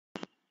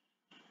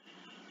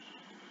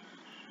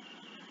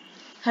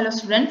Hello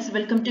students,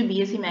 welcome to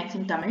Bsc Maths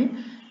in Tamil.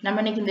 நம்ம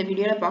இன்னைக்கு இந்த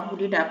வீடியோல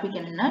பார்க்கக்கூடிய டாபிக்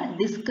என்னன்னா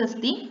discuss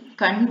the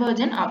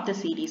convergence of the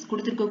series.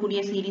 கொடுத்திருக்கக்கூடிய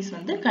series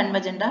வந்து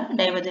convergent-ஆ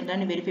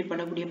divergent-ஆன்னு வெரிஃபை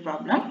பண்ணக்கூடிய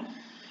ப்ராப்ளம்.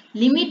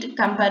 லிமிட்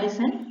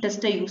கம்பேரிசன்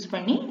டெஸ்ட்டை யூஸ்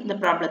பண்ணி இந்த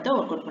ப்ராப்ளத்தை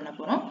ஒர்க் அவுட் பண்ண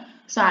போறோம்.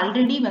 ஸோ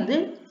ஆல்ரெடி வந்து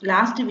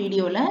லாஸ்ட்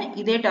வீடியோல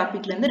இதே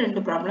டாபிக்ல இருந்து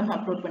 2 ப்ராப்ளம்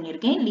அப்லோட்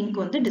பண்ணியிருக்கேன்.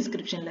 லிங்க் வந்து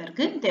டிஸ்கிரிப்ஷன்ல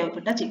இருக்கு,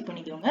 தேவைப்பட்டா செக்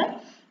பண்ணிக்கோங்க.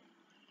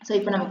 ஸோ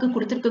இப்போ நமக்கு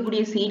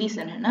கொடுத்திருக்கக்கூடிய சீரிஸ்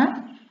என்னன்னா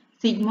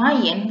sigma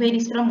n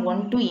varies from 1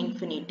 to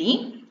infinity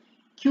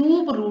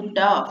cube root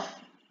of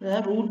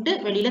root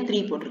வெளியில 3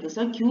 போட்டிருக்கு.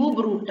 So cube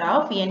root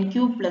of n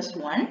cube plus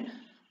 1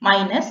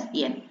 minus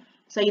n.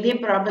 So இதே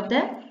ப்ராப்ளத்தை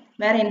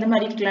வேற எந்த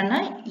மாதிரி இருக்கலாம்னா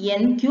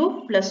n cube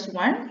plus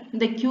 1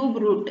 இந்த cube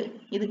root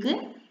இதுக்கு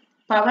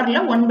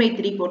பவர்ல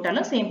 1/3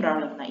 போட்டாலும் சேம்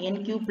ப்ராப்ளம் தான். n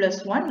cube plus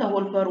 1 the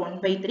whole power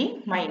 1/3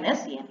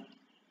 minus n.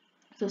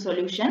 So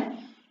solution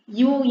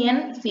un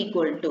is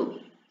equal to,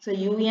 so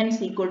un is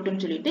equal to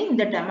சொல்லிட்டு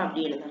இந்த டேர்ம்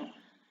அப்படி எழுதணும்.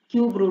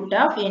 Cube root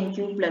of n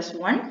cube plus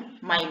 1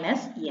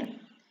 minus n.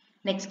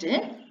 Next,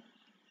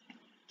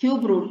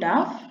 cube root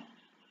of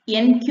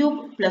n cube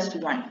plus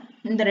 1.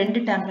 இந்த ரெண்டு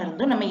டேர்ம்ல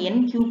இருந்தும் நம்ம n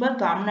cube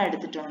காமனா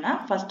எடுத்துட்டோம்னா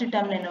ஃபர்ஸ்ட்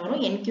டேர்ம்ல என்ன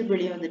வரும், n cube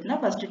வெளியே வந்துட்டுனா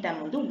ஃபர்ஸ்ட்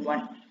டேர்ம் வந்து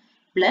 1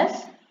 பிளஸ்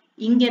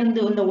இங்க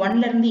இருந்து இந்த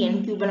 1ல இருந்து n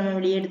cube நம்ம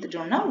வெளியே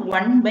எடுத்துட்டோம்னா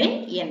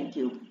 1/n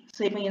cube.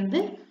 சோ இப்போ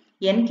வந்து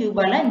n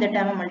cubeால இந்த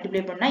டேர்மை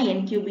மல்டிப்ளை பண்ணா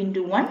n cube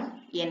into 1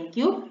 n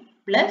cube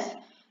plus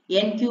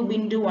n cube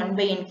into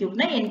 1/n cube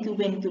னா n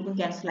cube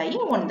கேன்சல் ஆகி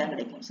 1 தான்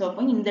கிடைக்கும். சோ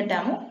அப்போ இந்த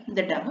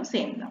டேர்மும்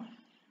சேம் தான்,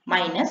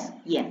 minus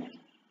n.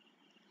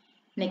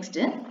 Next,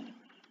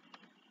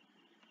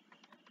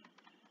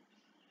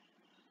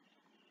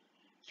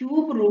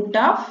 cube root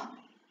of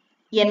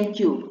n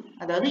cube,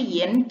 அதாவது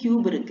n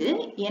cube இருக்கு,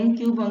 n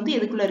cube வந்து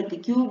எதுக்குள்ள இருக்கு,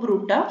 cube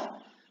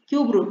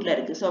rootல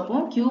இருக்கு. சோ அப்போ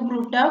cube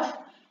root of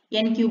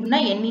n cube னா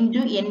n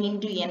into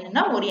n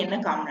னா ஒரு n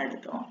காமனா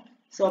எடுக்கிறோம்.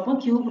 சோ அப்போ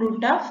cube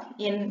root of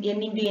n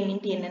into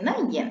n னா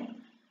n.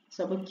 சோ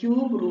அப்போ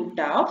cube root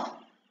of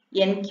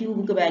n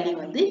cube க்கு வேல்யூ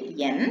வந்து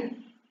n.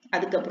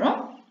 அதுக்கப்புறம்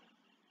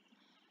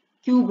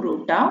cube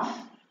root of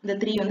இந்த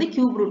 3 வந்து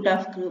cube root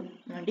of க்கு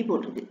வேண்டி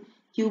போட்டிருக்கு.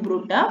 Cube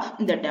root of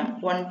இந்த term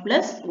 1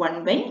 plus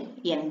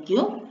 1/n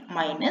cube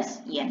minus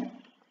n.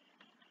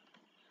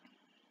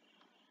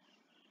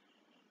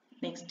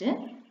 Next,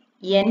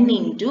 n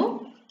into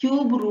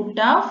cube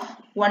root of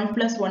 1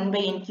 plus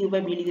 1/n cube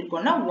அப்படி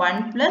எழுதியிருக்கோம்னா 1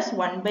 plus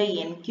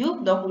 1/n cube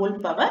the whole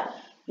power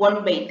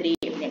 1/3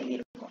 அப்படி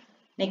எழுதியிருக்கோம்.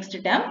 Next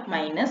term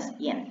minus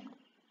n.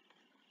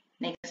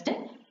 Next,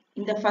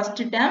 இந்த first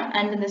term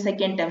and இந்த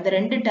second term இந்த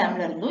ரெண்டு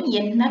termல இருந்தும்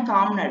என்ன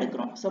காமனா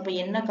எடுக்கிறோம். சோ அப்ப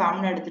என்ன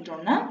காமனா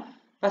எடுத்துட்டோம்னா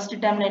first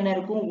termல என்ன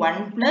இருக்கும், 1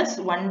 plus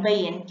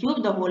 1/n cube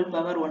the whole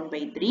power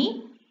 1/3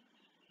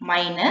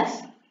 minus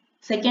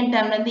second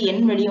termல இருந்து n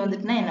வெளியே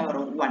வந்துட்டுனா என்ன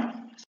வரும், 1.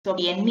 So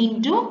n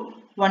into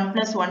 1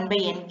 plus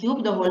 1/n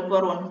cube the whole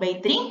power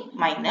 1/3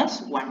 minus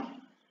 1.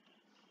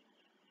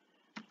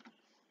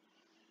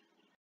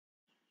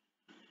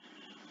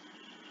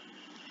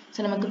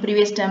 So நமக்கு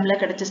previous termல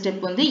கிடைச்ச step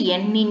வந்து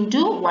n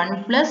into 1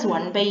 plus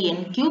 1/n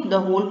cube the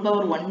whole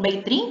power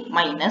 1/3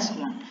 minus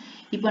 1.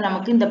 இப்போ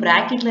நமக்கு இந்த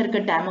bracketல இருக்க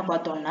term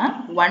பார்த்தோம்னா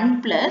 1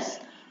 plus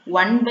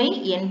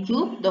 1/n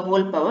cube the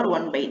whole power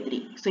 1/3.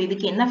 So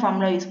இதுக்கு என்ன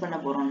formula யூஸ் பண்ண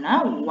போறோம்னா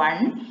 1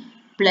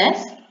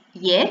 plus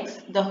x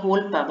the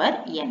whole power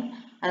n.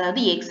 அதாவது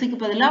x க்கு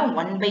பதிலா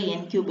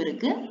 1/n cube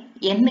இருக்கு,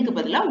 n க்கு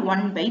பதிலா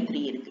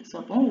 1/3 இருக்கு. So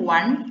அப்போ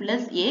 1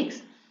 plus x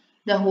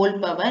the whole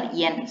power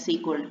n is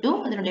equal to,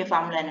 இதனுடைய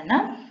formula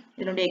என்னன்னா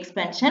இதனுடைய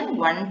expansion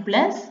 1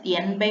 plus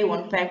n by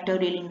 1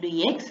 factorial into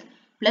x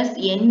plus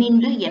n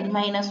into n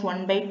minus 1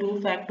 by 2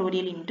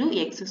 factorial into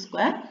x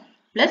square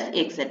plus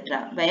etc.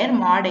 where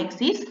mod x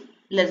is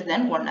less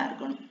than 1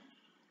 இருக்கணும்.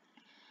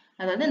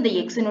 அதாவது இந்த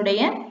x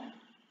னுடைய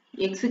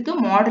x க்கு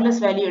modulus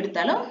value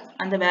எடுத்தாலும்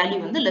அந்த value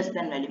வந்து less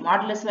than value.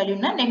 Modulus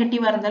வேல்யூனா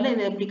நெகட்டிவா இருந்தாலும்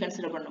இதை எப்படி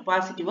கன்சிடர் பண்ணணும்,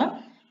 பாசிட்டிவா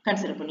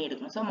கன்சிடர் பண்ணி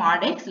எடுக்கணும். So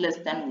mod x less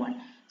than 1.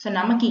 So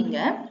நமக்கு இங்க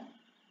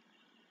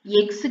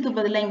x க்கு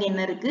பதிலா இங்க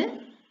என்ன இருக்கு,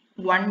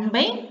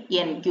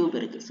 1/n cube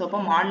இருக்கு. ஸோ அப்போ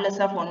modulus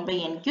of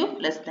 1/n cube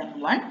less than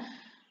 1.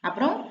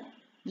 அப்புறம்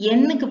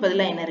n க்கு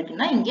பதிலா என்ன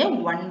இருக்குன்னா இங்க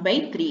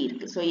 1/3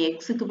 இருக்கு. ஸோ x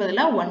க்கு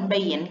பதிலா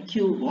 1/n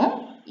cube-ம்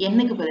n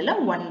க்கு பதிலா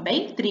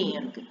 1/3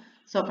 இருக்கு.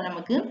 ஸோ அப்போ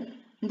நமக்கு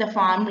இந்த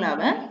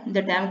ஃபார்முலாவை இந்த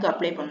டேர்முக்கு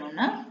அப்ளை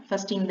பண்ணோம்னா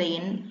ஃபர்ஸ்ட் இந்த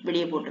n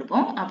வெளியே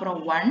போட்டிருக்கோம், அப்புறம்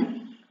 1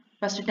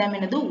 ஃபர்ஸ்ட் டேர்ம்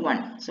என்னது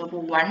 1. ஸோ அப்போ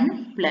 1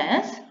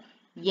 plus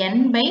n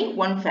by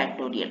 1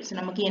 factorial. So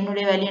நமக்கு n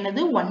உடைய வேல்யூ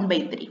என்னது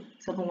 1/3.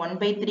 ஸோ அப்போ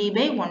 1/3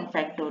 by 1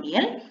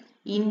 factorial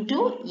into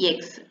x.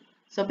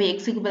 So அப்போ x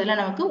க்கு பதிலா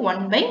நமக்கு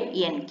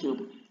 1/n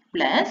cube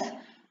plus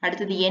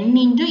அடுத்தது n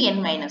into n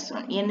minus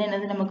 1. n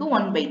என்னது நமக்கு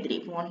 1/3.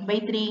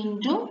 1/3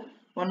 into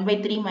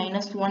 1/3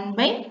 minus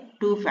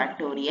 1/2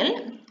 factorial.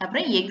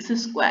 அப்புறம் x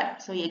square.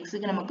 ஸோ x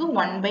க்கு நமக்கு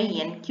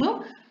 1/n cube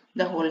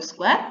the whole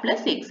square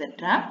plus etc.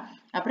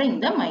 அப்புறம்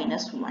இந்த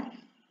minus 1.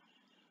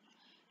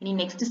 இனி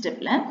நெக்ஸ்ட்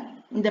ஸ்டெப்ல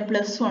இந்த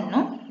பிளஸ்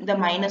 1ம் இந்த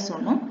மைனஸ்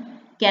 1ம்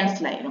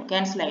கேன்சல் ஆயிடும்.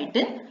 கேன்சல்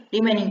ஆயிட்டு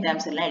ரிமைனிங்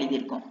டேர்ம்ஸ் எல்லாம்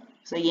எழுதியிருக்கோம்.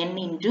 So n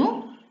into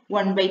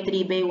 1 by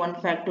 3 by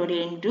 1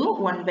 factorial into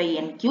 1 by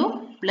n cube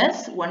plus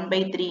 1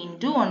 by 3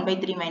 into 1 by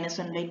 3 minus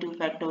 1 by 2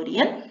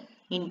 factorial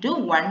into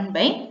 1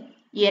 by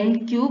n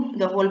cube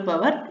the whole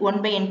power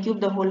 1 by n cube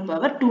the whole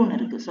power 2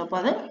 இருக்கு. So அப்ப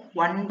அது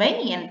 1 by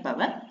n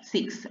power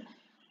 6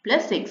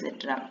 plus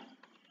etc.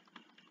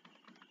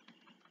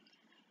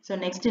 So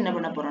next என்ன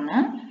பண்ண போறோம்னா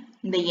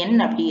இந்த n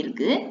அப்படி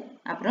இருக்கு.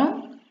 அப்புறம்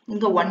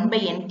இங்க 1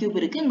 by n cube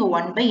இருக்கு. இங்க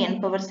 1 by n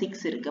power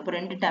 6 இருக்கு. அப்ப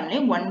ரெண்டு டேர்ம்லயே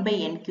 1 by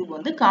n cube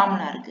வந்து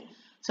காமனா இருக்கு.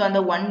 So அந்த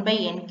 1 by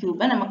n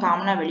cube நம்ம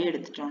காமனா வெளிய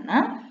எடுத்துட்டோம்னா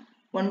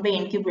 1 by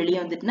n cube வெளிய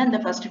வந்துட்டுனா இந்த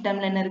first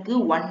termல என்ன இருக்கு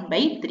 1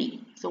 by 3.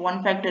 So 1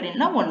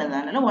 factorialனா 1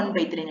 தான். அதனால 1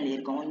 by 3 னு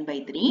எழுதிருக்கோம். 1 by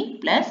 3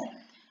 plus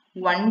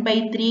 1 by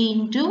 3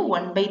 into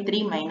 1 by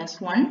 3 minus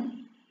 1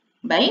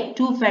 by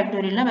 2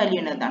 factorialனா value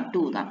என்னதான்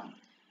 2 தான்.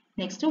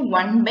 Next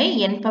 1 by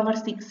n power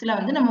 6ல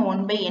வந்து நம்ம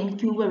 1 by n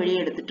cube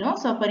வெளிய எடுத்துட்டோம்.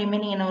 So அப்ப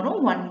ரிமைனிங் என்ன வரும்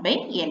 1 by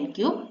n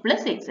cube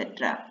plus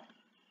etc.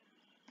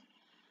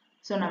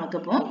 So நமக்கு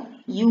அப்போ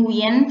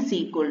un is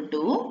equal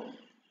to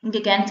இங்க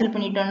கேன்சல்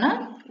பண்ணிட்டோம்னா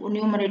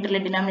நியூமரேட்டர்ல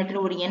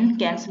டினாமினேட்டர் ஒரு n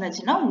கேன்சல்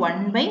ஆச்சுன்னா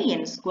 1 by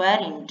n square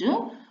into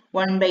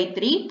 1 by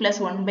 3 plus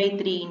 1 by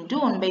 3 into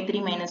 1 by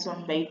 3 minus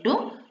 1 by 2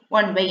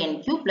 1 by n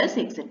cube plus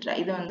etc.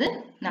 இது வந்து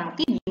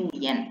நமக்கு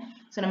un.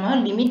 So நம்ம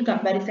லிமிட்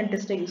கம்பேரிசன்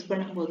டெஸ்ட்டை யூஸ்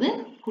பண்ணும்போது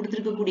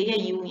கொடுத்திருக்கக்கூடிய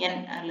un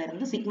ல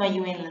இருந்து சிக்மா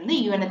un ல இருந்து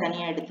un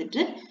தனியா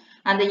எடுத்துட்டு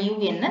அந்த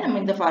un நம்ம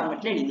இந்த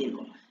ஃபார்மட்ல எழுதி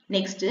இருக்கோம்.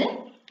 நெக்ஸ்ட்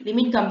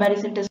லிமிட்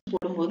கம்பேரிசன் டெஸ்ட்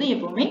போடும்போது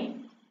எப்பவுமே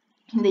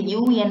இந்த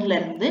un ல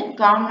இருந்து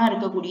காமனா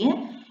இருக்கக்கூடிய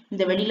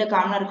இந்த வெளியில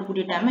காமனா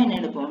இருக்கக்கூடிய டேர்ம் என்ன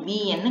எடுப்போம்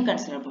vn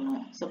கன்சிடர்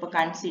பண்ணுவோம். சோ அப்ப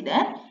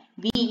consider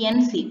vn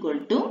is equal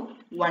to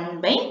 1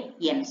 by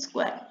n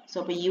square. So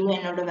அப்ப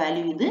un ஓட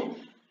வேல்யூ இது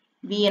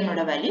vn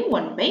ஓட வேல்யூ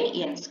 1 by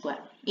n square.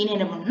 இனி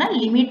என்ன பண்ணனும்னா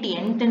limit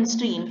n tends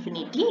to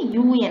infinity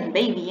un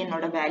by vn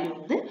ஓட வேல்யூ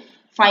வந்து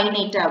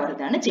ஃபைனைட்டா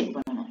வருதான்னு செக்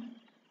பண்ணனும்.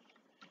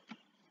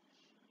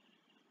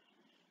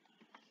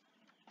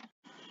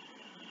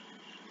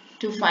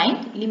 To find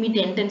limit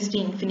n tends to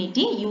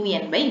infinity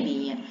un by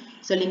vn.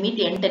 So limit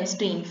n tends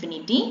to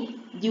infinity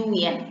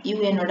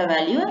un ஓட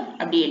value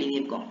அப்படி எழுதி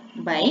இருக்கோம்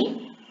by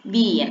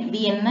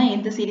vn னா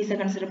எந்த சீரிஸை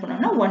கன்சிடர்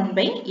பண்ணோம்னா 1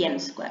 by n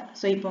square.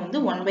 So இப்போ வந்து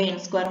 1 by n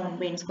square 1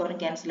 by n square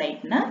cancel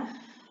ஆயிட்டுனா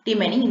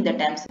remaining இந்த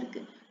டேர்ம்ஸ்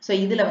இருக்கு. So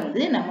இதுல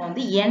வந்து நம்ம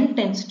வந்து n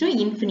tends to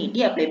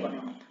infinity apply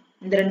பண்ணனும்.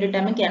 இந்த ரெண்டு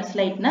டேர்மும்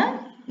கேன்சல் ஆயிட்டுனா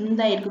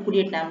இந்த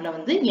இருக்கக்கூடிய டேர்ம்ல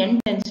வந்து n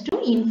tends to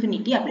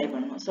infinity apply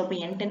பண்ணனும். So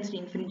அப்ப n tends to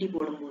infinity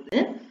போடும்போது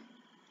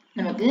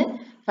நமக்கு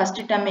ஃபர்ஸ்ட்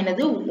டேர்ம்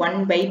என்னது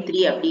 1 by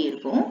 3 அப்படி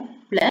இருக்கும்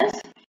பிளஸ்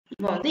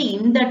இப்போ வந்து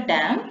இந்த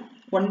term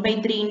 1 by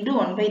 3 into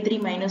 1 by 3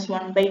 minus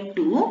 1 by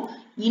 2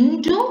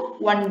 into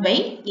 1 by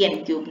n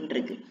cube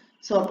இருக்கு.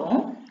 So அப்போ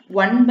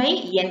 1 by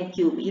n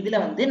cube இதுல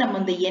வந்து நம்ம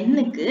இந்த n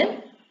க்கு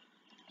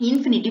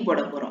infinity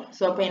போட போறோம்.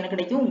 So அப்போ என்ன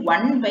கிடைக்கும்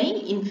 1 by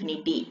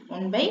infinity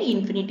 1 by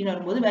infinity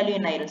வரும்போது வேல்யூ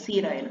என்ன ஆயிரும்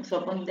 0 ஆயிரும். So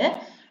அப்போ இந்த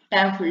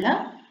டேர்ம் ஃபுல்லா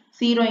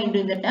 0 into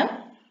இந்த டேர்ம்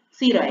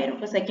 0 ஆயிரும்.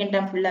 இப்போ செகண்ட்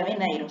டேர்ம் ஃபுல்லாவே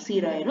என்ன ஆயிரும்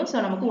 0 ஆயிரும். சோ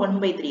நமக்கு 1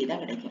 by 3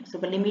 தான் கிடைக்கும். சோ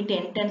இப்போ limit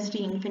n tends to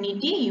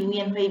infinity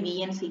un by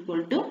vn is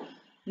equal to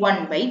 1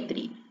 by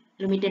 3.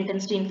 Limit n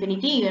tends to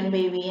infinity un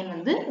by vn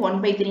வந்து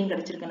 1 by 3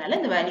 கிடைச்சிருக்கனால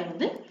இந்த வேல்யூ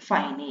வந்து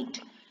ஃபைனைட்.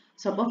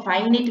 சோ அப்போ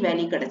ஃபைனைட்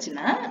வேல்யூ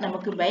கிடைச்சுனா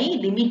நமக்கு பை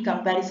லிமிட்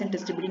கம்பேரிசன்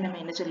டெஸ்ட் இப்படி நம்ம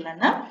என்ன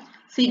சொல்லலாம்னா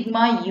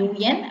sigma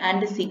un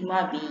and sigma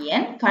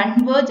vn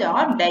converge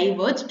or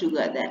diverge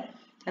together.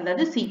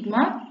 அதாவது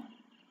sigma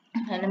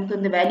நமக்கு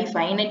இந்த value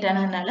finite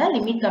ஆனதனால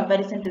limit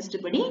comparison test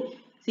படி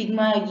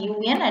sigma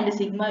un and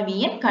sigma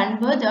vn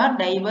converge or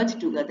diverge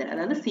together.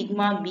 அதாவது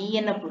sigma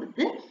vn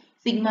பொறுத்து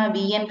sigma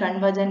vn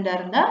convergent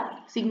இருந்தா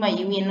sigma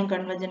un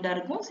convergent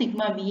இருக்கும்,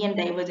 sigma vn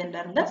divergent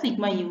இருந்தா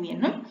sigma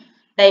un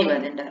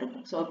divergent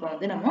இருக்கும். சோ அப்ப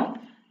வந்து நம்ம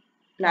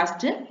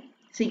லாஸ்ட்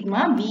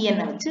sigma vn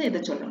வச்சு இத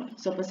சொல்லணும்.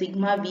 சோ அப்ப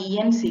sigma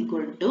vn is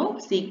equal to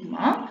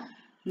sigma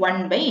 1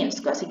 by n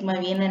square. Sigma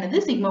vn என்னது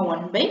sigma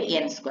 1 by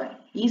n square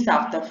is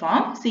of the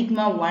form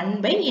sigma 1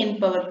 by n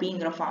power p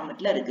ங்கற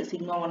ஃபார்மட்ல இருக்கு.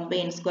 sigma 1 by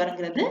n square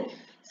ங்கிறது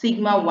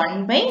sigma 1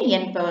 by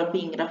n power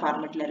p ங்கற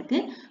ஃபார்மட்ல இருக்கு.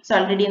 So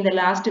already இந்த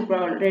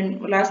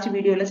last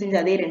வீடியோல செஞ்ச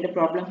அதே ரெண்டு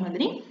problem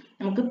மாதிரி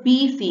நமக்கு p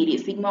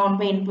series sigma 1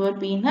 by n power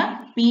p னா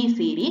p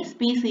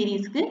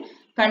series-க்கு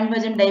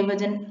convergent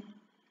divergent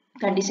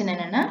கண்டிஷன்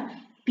என்னன்னா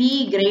p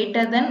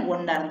greater than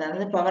 1 இருந்தா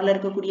அதாவது பவர்ல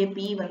இருக்கக்கூடிய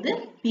p வந்து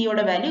p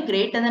ஓட வேல்யூ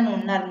greater than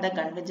 1 இருந்தா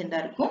கன்வர்ஜென்ட்டா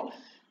இருக்கும்,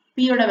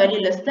 p ஓட value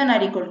less than or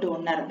equal to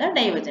 1 இருந்தா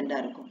டைவர்ஜென்ட்டா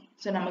இருக்கும்.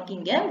 சோ நமக்கு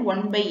இங்க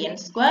 1 by n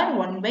square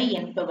 1 by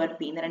n power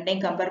p இந்த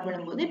ரெண்டையும் கம்பேர்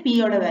பண்ணும்போது p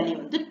ஓட வேல்யூ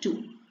வந்து 2.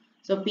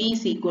 So p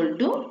is equal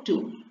to 2.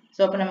 So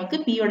அப்ப நமக்கு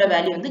p ஓட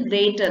வேல்யூ வந்து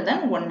greater than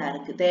 1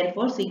 இருக்கு.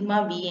 Therefore sigma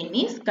vn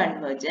is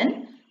convergent.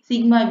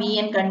 Sigma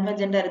vn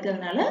convergent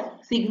இருக்கிறதுனால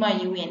sigma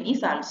un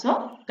is also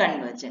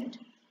convergent.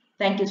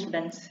 Thank you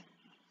students.